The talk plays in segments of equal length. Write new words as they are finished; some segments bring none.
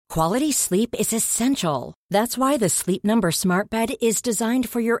Quality sleep is essential. That's why the Sleep Number Smart Bed is designed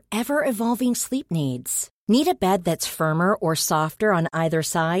for your ever-evolving sleep needs. Need a bed that's firmer or softer on either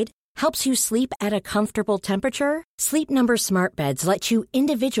side? Helps you sleep at a comfortable temperature? Sleep Number Smart Beds let you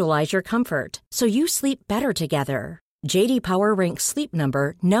individualize your comfort, so you sleep better together. J.D. Power ranks Sleep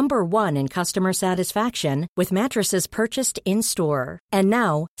Number number 1 in customer satisfaction with mattresses purchased in-store. And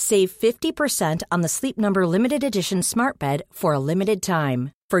now, save 50% on the Sleep Number Limited Edition Smart Bed for a limited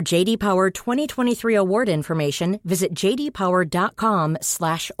time. For J.D. Power 2023 award information, visit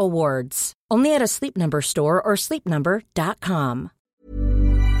jdpower.com/awards. Only at a Sleep Number store or sleepnumber.com.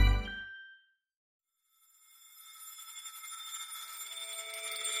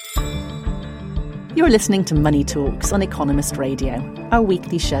 You're listening to Money Talks on Economist Radio, our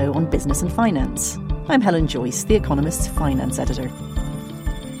weekly show on business and finance. I'm Helen Joyce, The Economist's finance editor.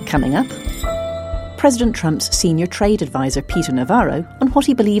 Coming up, President Trump's senior trade advisor Peter Navarro on what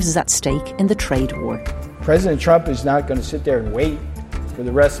he believes is at stake in the trade war. President Trump is not going to sit there and wait for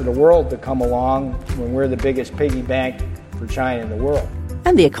the rest of the world to come along when we're the biggest piggy bank for China in the world.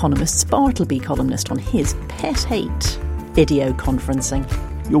 And The Economist's Bartleby columnist on his pet hate, video conferencing.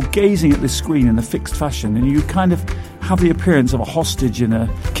 You're gazing at this screen in a fixed fashion and you kind of have the appearance of a hostage in a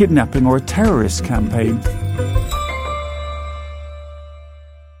kidnapping or a terrorist campaign.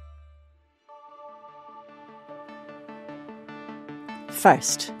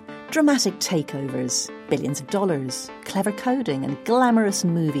 First, dramatic takeovers, billions of dollars, clever coding and glamorous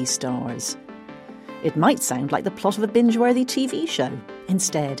movie stars. It might sound like the plot of a binge-worthy TV show.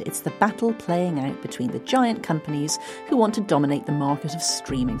 Instead, it's the battle playing out between the giant companies who want to dominate the market of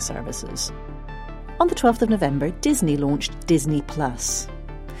streaming services. On the 12th of November, Disney launched Disney+.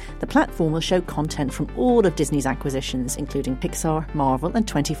 The platform will show content from all of Disney's acquisitions, including Pixar, Marvel and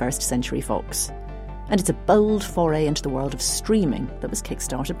 21st Century Fox. And it's a bold foray into the world of streaming that was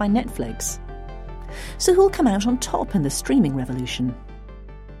kickstarted by Netflix. So who'll come out on top in the streaming revolution?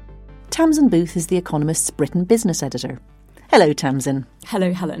 Tamsin Booth is The Economist's Britain business editor. Hello, Tamsin.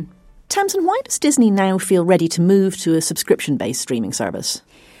 Hello, Helen. Tamsin, why does Disney now feel ready to move to a subscription-based streaming service?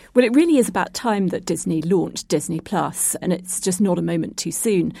 Well, it really is about time that Disney launched Disney+, and it's just not a moment too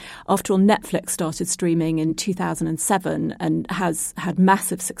soon. After all, Netflix started streaming in 2007 and has had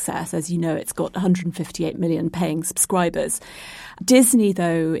massive success. As you know, it's got 158 million paying subscribers. Disney,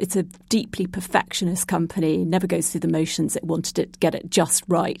 though, it's a deeply perfectionist company, never goes through the motions. It wanted to get it just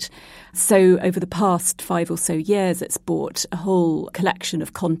right. So over the past 5 or so years, it's bought a whole collection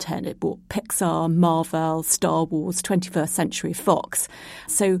of content. It bought Pixar, Marvel, Star Wars, 21st Century Fox.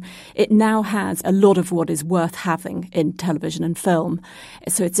 So it now has a lot of what is worth having in television and film.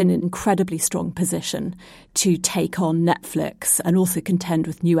 So it's in an incredibly strong position to take on Netflix and also contend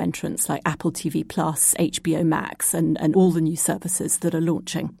with new entrants like Apple TV+, HBO Max and all the new services that are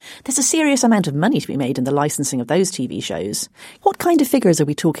launching. There's a serious amount of money to be made in the licensing of those TV shows. What kind of figures are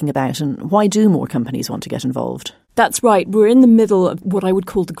we talking about and why do more companies want to get involved? That's right. We're in the middle of what I would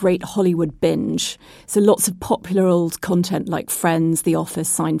call the great Hollywood binge. So lots of popular old content like Friends, The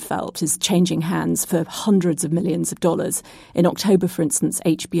Office, Seinfeld is changing hands for hundreds of millions of dollars. In October, for instance,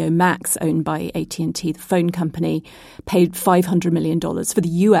 HBO Max, owned by AT&T, the phone company, paid $500 million for the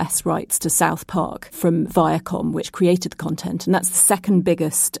US rights to South Park from Viacom, which created the content. And that's the second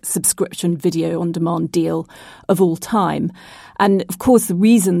biggest subscription video on demand deal of all time. And of course, the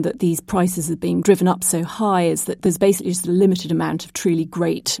reason that these prices are being driven up so high is that there's basically just a limited amount of truly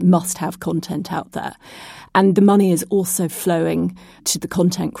great must-have content out there. And the money is also flowing to the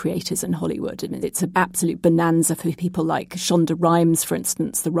content creators in Hollywood. And it's an absolute bonanza for people like Shonda Rhimes, for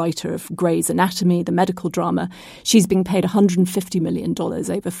instance, the writer of Grey's Anatomy, the medical drama. She's being paid $150 million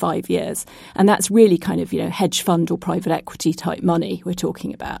over 5 years. And that's really kind of, hedge fund or private equity type money we're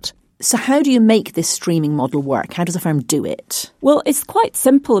talking about. So how do you make this streaming model work? How does a firm do it? Well, it's quite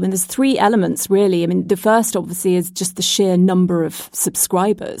simple. There's 3 elements, really. The first, obviously, is just the sheer number of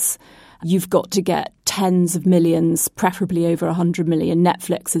subscribers. You've got to get tens of millions, preferably over 100 million.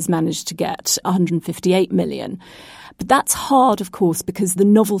 Netflix has managed to get 158 million. But that's hard, of course, because the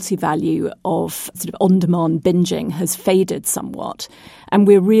novelty value of sort of on-demand binging has faded somewhat. And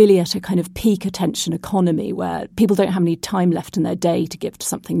we're really at a kind of peak attention economy where people don't have any time left in their day to give to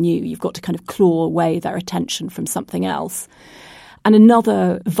something new. You've got to kind of claw away their attention from something else. And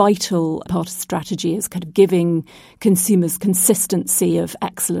another vital part of strategy is kind of giving consumers consistency of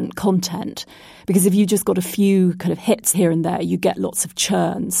excellent content. Because if you just got a few kind of hits here and there, you get lots of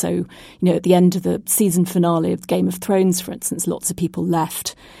churn. So, at the end of the season finale of Game of Thrones, for instance, lots of people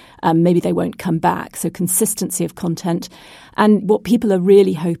left. Maybe they won't come back. So consistency of content. And what people are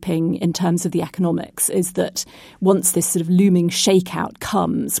really hoping in terms of the economics is that once this sort of looming shakeout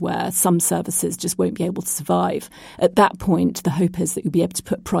comes where some services just won't be able to survive, at that point, the hope is that you'll be able to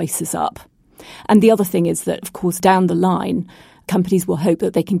put prices up. And the other thing is that, of course, down the line, companies will hope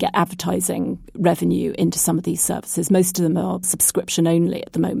that they can get advertising revenue into some of these services. Most of them are subscription only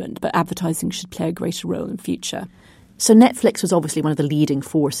at the moment, but advertising should play a greater role in future. So Netflix was obviously one of the leading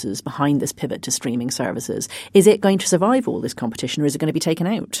forces behind this pivot to streaming services. Is it going to survive all this competition, or is it going to be taken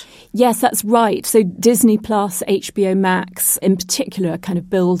out? Yes, that's right. So Disney Plus, HBO Max in particular are kind of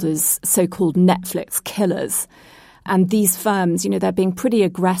billed as so-called Netflix killers. And these firms, they're being pretty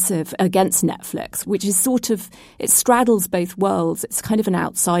aggressive against Netflix, which is it straddles both worlds. It's kind of an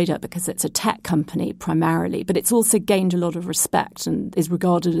outsider because it's a tech company primarily, but it's also gained a lot of respect and is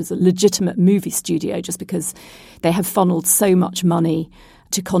regarded as a legitimate movie studio just because they have funneled so much money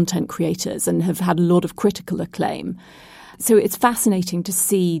to content creators and have had a lot of critical acclaim. So it's fascinating to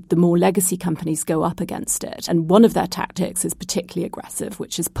see the more legacy companies go up against it. And one of their tactics is particularly aggressive,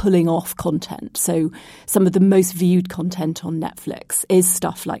 which is pulling off content. So some of the most viewed content on Netflix is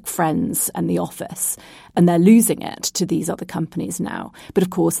stuff like Friends and The Office. And they're losing it to these other companies now. But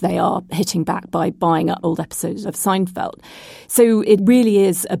of course, they are hitting back by buying up old episodes of Seinfeld. So it really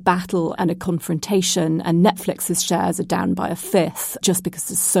is a battle and a confrontation. And Netflix's shares are down by a fifth just because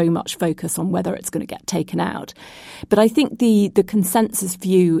there's so much focus on whether it's going to get taken out. But I think the consensus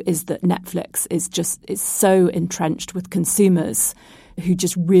view is that Netflix is so entrenched with consumers who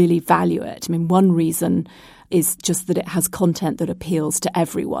just really value it. I mean, one reason is just that it has content that appeals to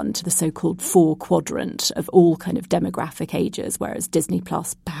everyone, to the so-called 4 quadrant of all kind of demographic ages, whereas Disney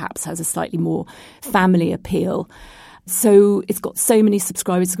Plus perhaps has a slightly more family appeal. So it's got so many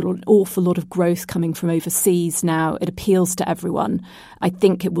subscribers, it's got an awful lot of growth coming from overseas now. It appeals to everyone. I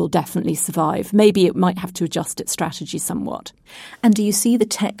think it will definitely survive. Maybe it might have to adjust its strategy somewhat. And do you see the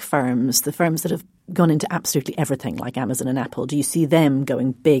tech firms, the firms that have gone into absolutely everything like Amazon and Apple, do you see them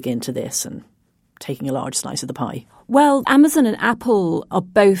going big into this and taking a large slice of the pie? Well, Amazon and Apple are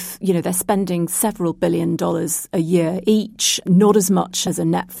both, they're spending several $1 billion a year each, not as much as a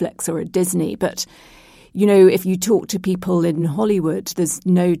Netflix or a Disney, but if you talk to people in Hollywood, there's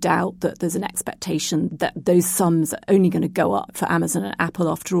no doubt that there's an expectation that those sums are only going to go up for Amazon and Apple.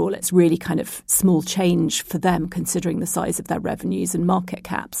 After all, it's really kind of small change for them considering the size of their revenues and market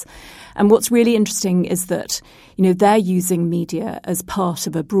caps. And what's really interesting is that, they're using media as part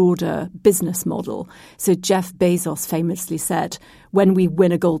of a broader business model. So Jeff Bezos famously said, when we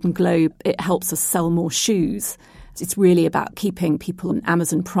win a Golden Globe, it helps us sell more shoes. It's really about keeping people on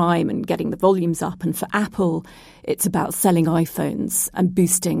Amazon Prime and getting the volumes up. And for Apple, it's about selling iPhones and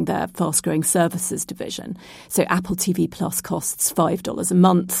boosting their fast-growing services division. So Apple TV Plus costs $5 a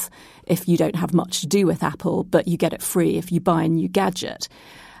month if you don't have much to do with Apple, but you get it free if you buy a new gadget.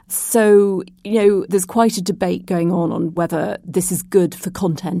 So, there's quite a debate going on whether this is good for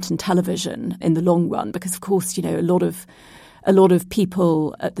content and television in the long run, because, of course, a lot of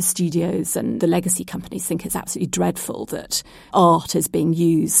people at the studios and the legacy companies think it's absolutely dreadful that art is being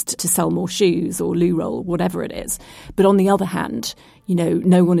used to sell more shoes or loo roll, whatever it is. But on the other hand,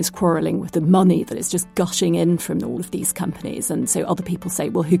 no one is quarrelling with the money that is just gushing in from all of these companies. And so other people say,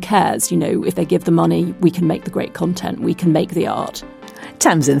 well, who cares? If they give the money, we can make the great content, we can make the art.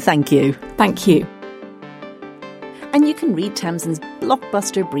 Tamsin, thank you. Thank you. And you can read Tamsin's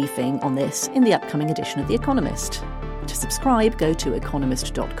blockbuster briefing on this in the upcoming edition of The Economist. To subscribe, go to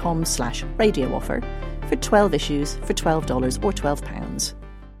economist.com/radio offer for 12 issues for $12 or £12.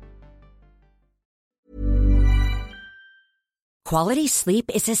 Quality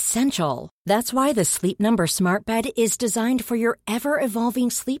sleep is essential. That's why the Sleep Number Smart Bed is designed for your ever-evolving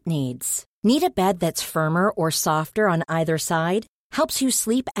sleep needs. Need a bed that's firmer or softer on either side? Helps you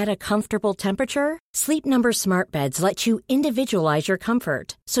sleep at a comfortable temperature? Sleep Number Smart Beds let you individualize your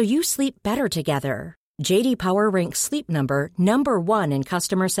comfort so you sleep better together. J.D. Power ranks Sleep Number #1 in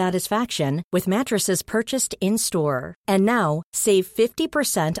customer satisfaction with mattresses purchased in-store. And now, save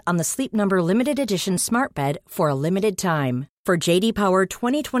 50% on the Sleep Number Limited Edition Smart Bed for a limited time. For J.D. Power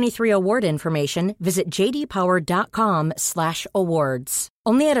 2023 award information, visit jdpower.com/awards.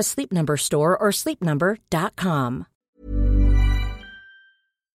 Only at a Sleep Number store or sleepnumber.com.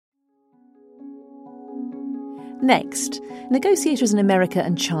 Next, negotiators in America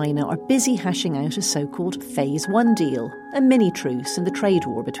and China are busy hashing out a so-called Phase 1 deal, a mini-truce in the trade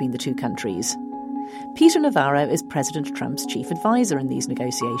war between the two countries. Peter Navarro is President Trump's chief advisor in these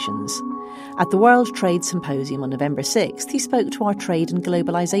negotiations. At the World Trade Symposium on November 6th, he spoke to our trade and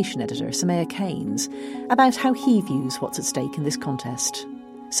globalisation editor, Samaya Keynes, about how he views what's at stake in this contest.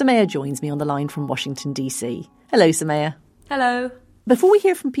 Soumaya joins me on the line from Washington, D.C. Hello, Soumaya. Hello. Before we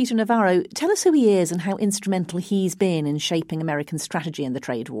hear from Peter Navarro, tell us who he is and how instrumental he's been in shaping American strategy in the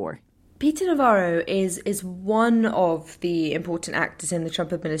trade war. Peter Navarro is one of the important actors in the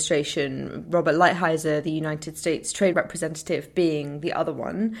Trump administration, Robert Lighthizer, the United States Trade Representative, being the other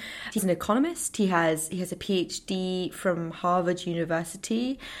one. He's an economist. He has a PhD from Harvard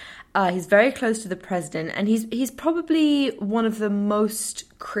University. He's very close to the president, and he's probably one of the most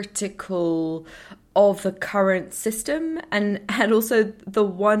critical of the current system, and also the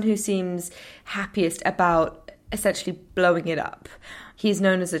one who seems happiest about essentially blowing it up. He's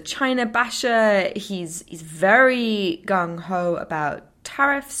known as a China basher. He's very gung-ho about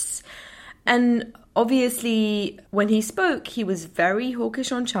tariffs. And obviously, when he spoke, he was very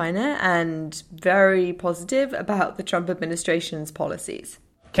hawkish on China and very positive about the Trump administration's policies.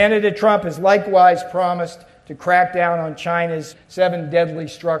 Candidate Trump has likewise promised to crack down on China's 7 deadly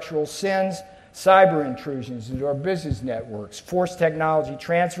structural sins: cyber intrusions into our business networks, forced technology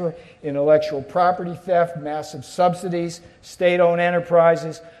transfer, intellectual property theft, massive subsidies, state-owned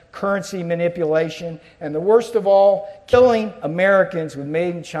enterprises, currency manipulation, and the worst of all, killing Americans with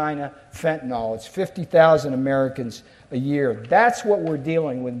made-in-China fentanyl. It's 50,000 Americans a year. That's what we're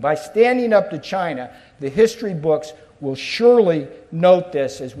dealing with. By standing up to China, the history books will surely note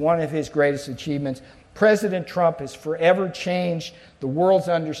this as one of his greatest achievements. President Trump has forever changed the world's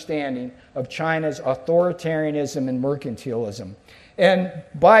understanding of China's authoritarianism and mercantilism. And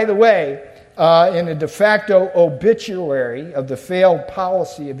by the way, in a de facto obituary of the failed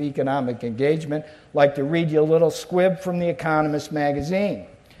policy of economic engagement, I'd like to read you a little squib from The Economist magazine.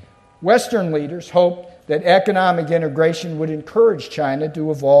 Western leaders hoped that economic integration would encourage China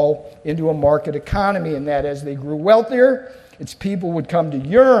to evolve into a market economy, and that as they grew wealthier, its people would come to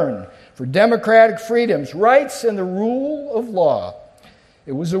yearn for democratic freedoms, rights, and the rule of law.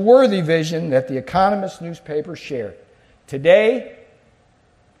 It was a worthy vision that The Economist newspaper shared. Today,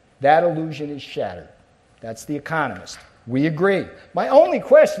 that illusion is shattered. That's The Economist. We agree. My only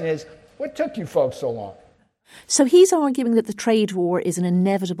question is, what took you folks so long? So he's arguing that the trade war is an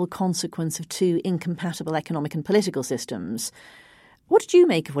inevitable consequence of 2 incompatible economic and political systems. What did you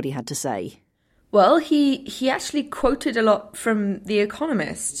make of what he had to say? Well, he actually quoted a lot from The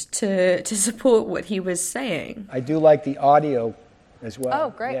Economist to support what he was saying. I do like the audio as well. Oh,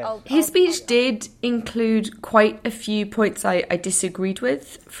 great. Yeah. His speech did include quite a few points I disagreed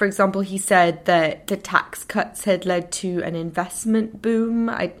with. For example, he said that the tax cuts had led to an investment boom.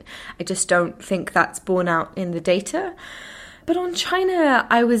 I just don't think that's borne out in the data. But on China,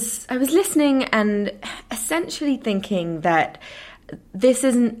 I was listening and essentially thinking that this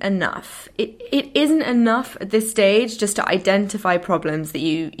isn't enough. It isn't enough at this stage just to identify problems that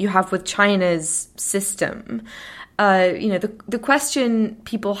you have with China's system. The question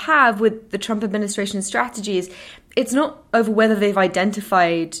people have with the Trump administration strategy is it's not over whether they've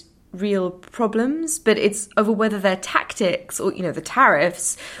identified real problems, but it's over whether their tactics or, the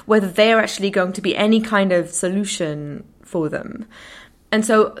tariffs, whether they're actually going to be any kind of solution for them. And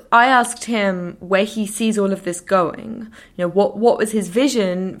so I asked him where he sees all of this going. What was his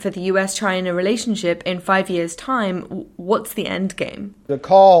vision for the US-China relationship in 5 years' time? What's the end game? To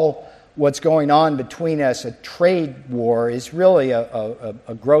call what's going on between us a trade war is really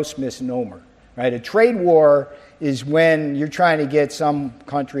a gross misnomer, right? A trade war is when you're trying to get some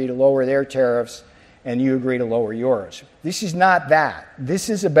country to lower their tariffs and you agree to lower yours. This is not that. This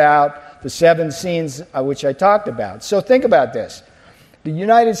is about the 7 scenes which I talked about. So think about this. The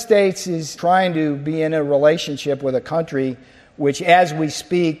United States is trying to be in a relationship with a country which, as we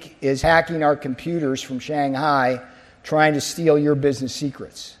speak, is hacking our computers from Shanghai, trying to steal your business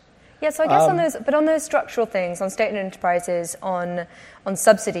secrets. Yeah, so I guess on those structural things, on state-owned enterprises, on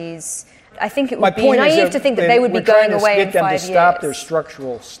subsidies, I think it would be naive to think that they would be going away in 5 years. We're trying to get them to stop their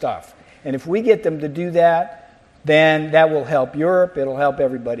structural stuff. And if we get them to do that, then that will help Europe, it'll help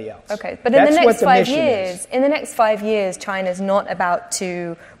everybody else. Okay, but in the next 5 years, China's not about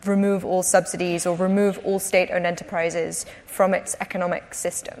to remove all subsidies or remove all state-owned enterprises from its economic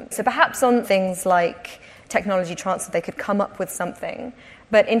system. So perhaps on things like technology transfer, they could come up with something.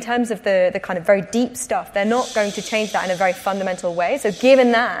 But in terms of the kind of very deep stuff, they're not going to change that in a very fundamental way. So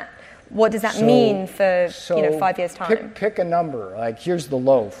given that, what does that mean for 5 years' time? Pick a number. Like, here's the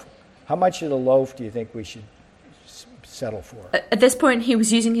loaf. How much of the loaf do you think we should settle for? At this point, he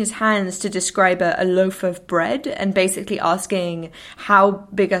was using his hands to describe a loaf of bread and basically asking how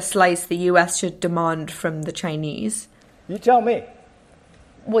big a slice the US should demand from the Chinese. You tell me.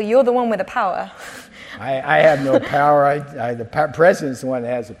 Well, you're the one with the power. I have no power. The president's the one that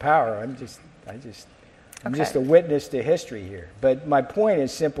has the power. I'm just a witness to history here. But my point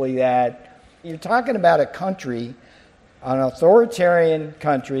is simply that you're talking about a country, an authoritarian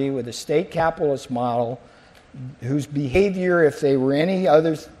country with a state capitalist model whose behavior, if they were any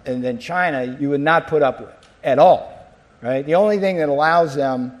other than China, you would not put up with at all, right? The only thing that allows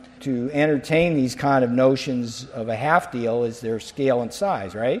them to entertain these kind of notions of a half deal is their scale and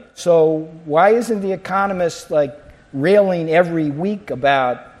size, right? So why isn't The Economist railing every week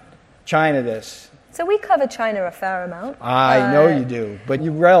about China this? So we cover China a fair amount. I know you do, but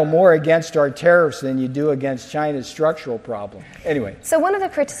you rail more against our tariffs than you do against China's structural problem. Anyway. So one of the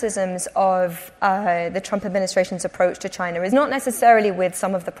criticisms of the Trump administration's approach to China is not necessarily with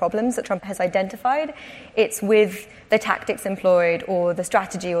some of the problems that Trump has identified. It's with the tactics employed or the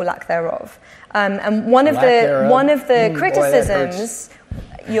strategy or lack thereof. And one of the criticisms...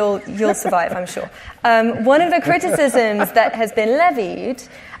 You'll survive, I'm sure. One of the criticisms that has been levied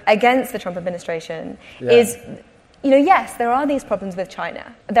against the Trump administration is, yes, there are these problems with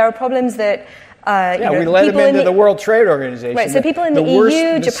China. There are problems that, we let them into the World Trade Organization. Right, so people in the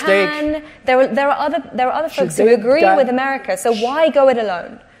EU, Japan, there are other folks who agree with America. So why go it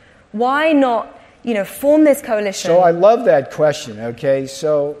alone? Why not, form this coalition? So I love that question. Okay,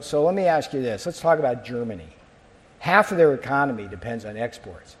 so let me ask you this. Let's talk about Germany. Half of their economy depends on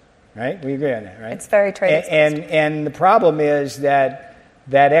exports, right? We agree on that, right? It's very trade exposed. And the problem is that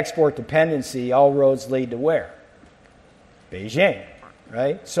export dependency, all roads lead to where? Beijing,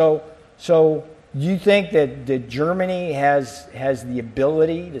 right? So you think that Germany has the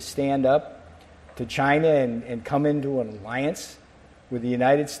ability to stand up to China and come into an alliance with the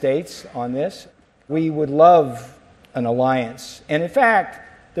United States on this? We would love an alliance. And in fact,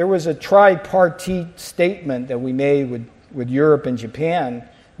 there was a tripartite statement that we made with Europe and Japan,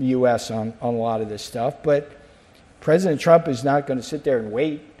 the U.S., on a lot of this stuff. But President Trump is not going to sit there and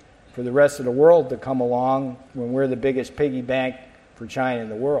wait for the rest of the world to come along when we're the biggest piggy bank for China in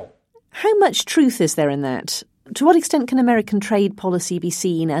the world. How much truth is there in that? To what extent can American trade policy be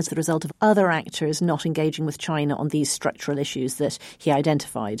seen as the result of other actors not engaging with China on these structural issues that he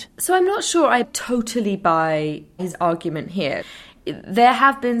identified? So I'm not sure I totally buy his argument here. There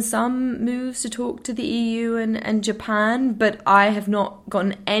have been some moves to talk to the EU and Japan, but I have not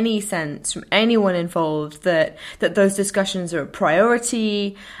gotten any sense from anyone involved that those discussions are a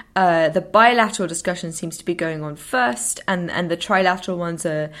priority. The bilateral discussion seems to be going on first, and the trilateral ones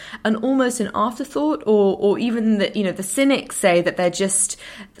are almost an afterthought, or even the cynics say that they're just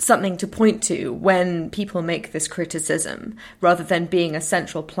something to point to when people make this criticism, rather than being a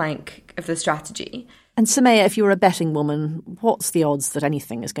central plank of the strategy. And Soumaya, if you were a betting woman, what's the odds that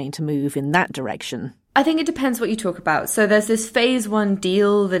anything is going to move in that direction? I think it depends what you talk about. So there's this phase one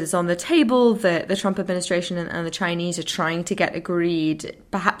deal that is on the table that the Trump administration and the Chinese are trying to get agreed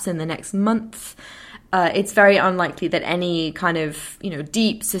perhaps in the next month. It's very unlikely that any kind of,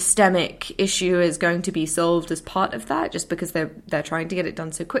 deep systemic issue is going to be solved as part of that, just because they're trying to get it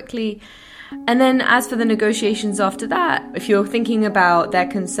done so quickly. And then as for the negotiations after that, if you're thinking about their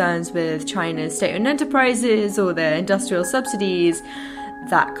concerns with China's state-owned enterprises or their industrial subsidies,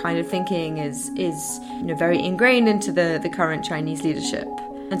 that kind of thinking is very ingrained into the current Chinese leadership.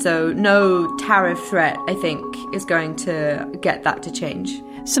 And so no tariff threat, I think, is going to get that to change.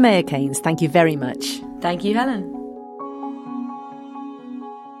 Soumaya Keynes, thank you very much. Thank you, Helen.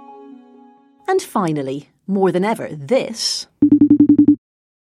 And finally, more than ever, this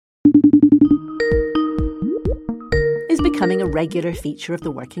is becoming a regular feature of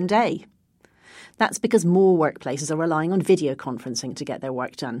the working day. That's because more workplaces are relying on video conferencing to get their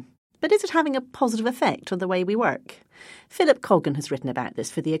work done. But is it having a positive effect on the way we work? Philip Coggan has written about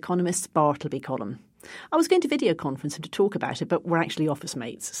this for The Economist's Bartleby column. I was going to video conference him to talk about it, but we're actually office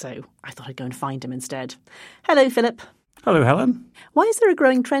mates, so I thought I'd go and find him instead. Hello, Philip. Hello, Helen. Why is there a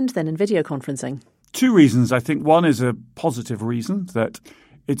growing trend then in video conferencing? Two reasons. I think one is a positive reason, that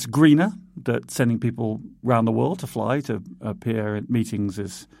it's greener, that sending people around the world to fly, to appear at meetings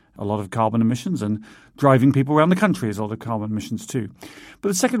is a lot of carbon emissions, and driving people around the country is a lot of carbon emissions too. But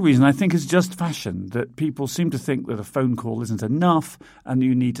the second reason, I think, is just fashion, that people seem to think that a phone call isn't enough and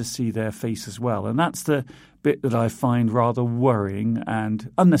you need to see their face as well. And that's the bit that I find rather worrying and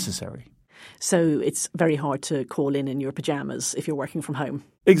unnecessary. So it's very hard to call in your pyjamas if you're working from home.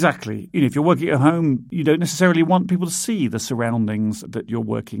 Exactly. If you're working at home, you don't necessarily want people to see the surroundings that you're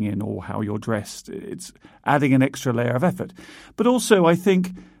working in or how you're dressed. It's adding an extra layer of effort. But also, I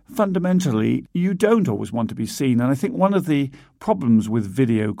think, fundamentally, you don't always want to be seen. And I think one of the problems with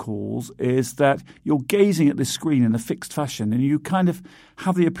video calls is that you're gazing at this screen in a fixed fashion and you kind of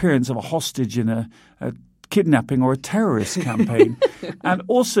have the appearance of a hostage in a kidnapping or a terrorist campaign. And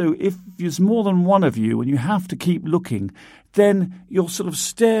also, if there's more than one of you and you have to keep looking, then you're sort of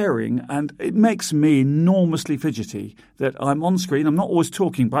staring, and it makes me enormously fidgety that I'm on screen. I'm not always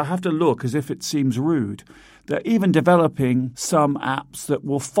talking, but I have to look as if it seems rude. They're even developing some apps that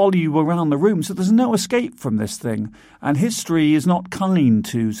will follow you around the room, so there's no escape from this thing. And history is not kind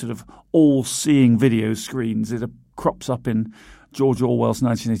to sort of all-seeing video screens. It crops up in George Orwell's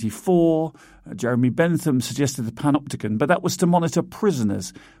 1984. Jeremy Bentham suggested the panopticon, but that was to monitor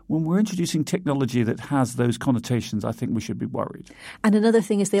prisoners. When we're introducing technology that has those connotations, I think we should be worried. And another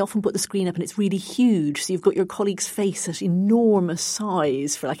thing is they often put the screen up and it's really huge, so you've got your colleague's face at enormous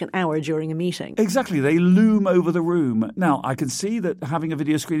size for like an hour during a meeting. Exactly. They loom over the room. Now, I can see that having a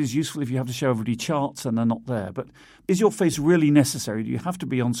video screen is useful if you have to show everybody charts and they're not there, but is your face really necessary? Do you have to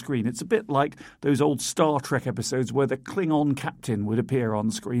be on screen? It's a bit like those old Star Trek episodes where the Klingon captain would appear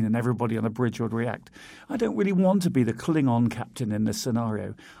on screen and everybody on the bridge would react. I don't really want to be the Klingon captain in this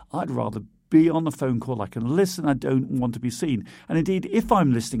scenario. I'd rather be on the phone call. I can listen. I don't want to be seen. And indeed, if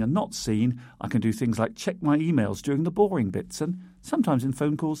I'm listening and not seen, I can do things like check my emails during the boring bits. And sometimes in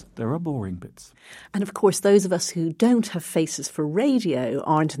phone calls, there are boring bits. And of course, those of us who don't have faces for radio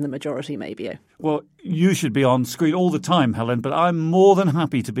aren't in the majority, maybe. Well, you should be on screen all the time, Helen, but I'm more than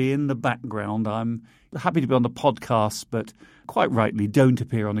happy to be in the background. I'm happy to be on the podcast, but quite rightly don't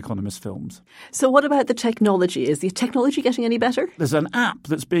appear on Economist films. So what about the technology? Is the technology getting any better? There's an app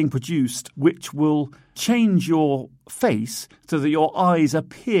that's being produced which will change your face so that your eyes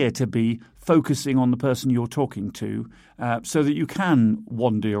appear to be focusing on the person you're talking to, so that you can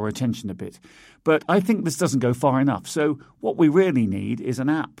wander your attention a bit. But I think this doesn't go far enough. So what we really need is an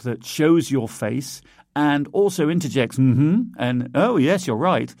app that shows your face and also interjects and oh yes, you're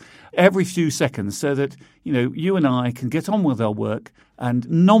right, every few seconds, so that you and I can get on with our work and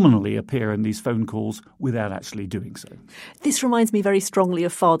nominally appear in these phone calls without actually doing so. This reminds me very strongly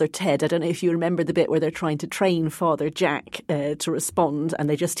of Father Ted. I don't know if you remember the bit where they're trying to train Father Jack to respond, and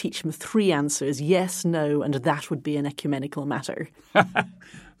they just teach him 3 answers: yes, no, and that would be an ecumenical matter.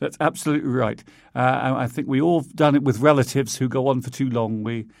 That's absolutely right. I think we all have done it with relatives who go on for too long.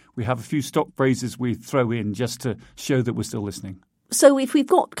 We have a few stock phrases we throw in just to show that we're still listening. So if we've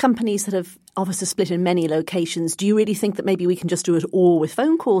got companies that have offices split in many locations, do you really think that maybe we can just do it all with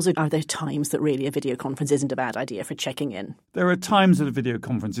phone calls, or are there times that really a video conference isn't a bad idea for checking in? There are times that a video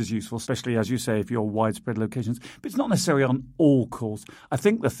conference is useful, especially, as you say, if you're widespread locations, but it's not necessarily on all calls. I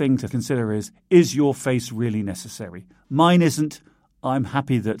think the thing to consider is your face really necessary? Mine isn't. I'm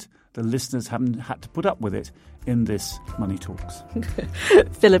happy that the listeners haven't had to put up with it in this Money Talks.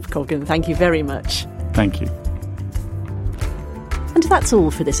 Philip Coggan, thank you very much. Thank you. And that's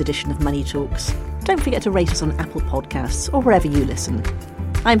all for this edition of Money Talks. Don't forget to rate us on Apple Podcasts or wherever you listen.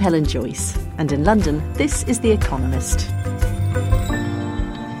 I'm Helen Joyce, and in London, this is The Economist.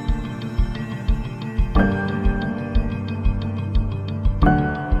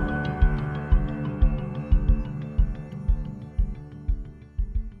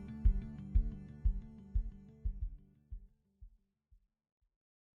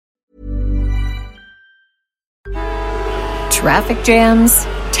 Traffic jams,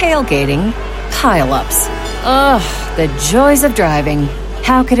 tailgating, pile-ups. Ugh, the joys of driving.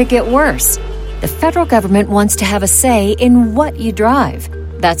 How could it get worse? The federal government wants to have a say in what you drive.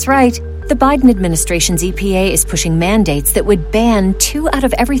 That's right. The Biden administration's EPA is pushing mandates that would ban 2 out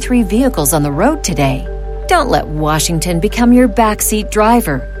of every 3 vehicles on the road today. Don't let Washington become your backseat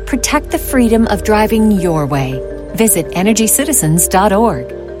driver. Protect the freedom of driving your way. Visit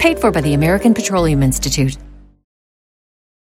EnergyCitizens.org. Paid for by the American Petroleum Institute.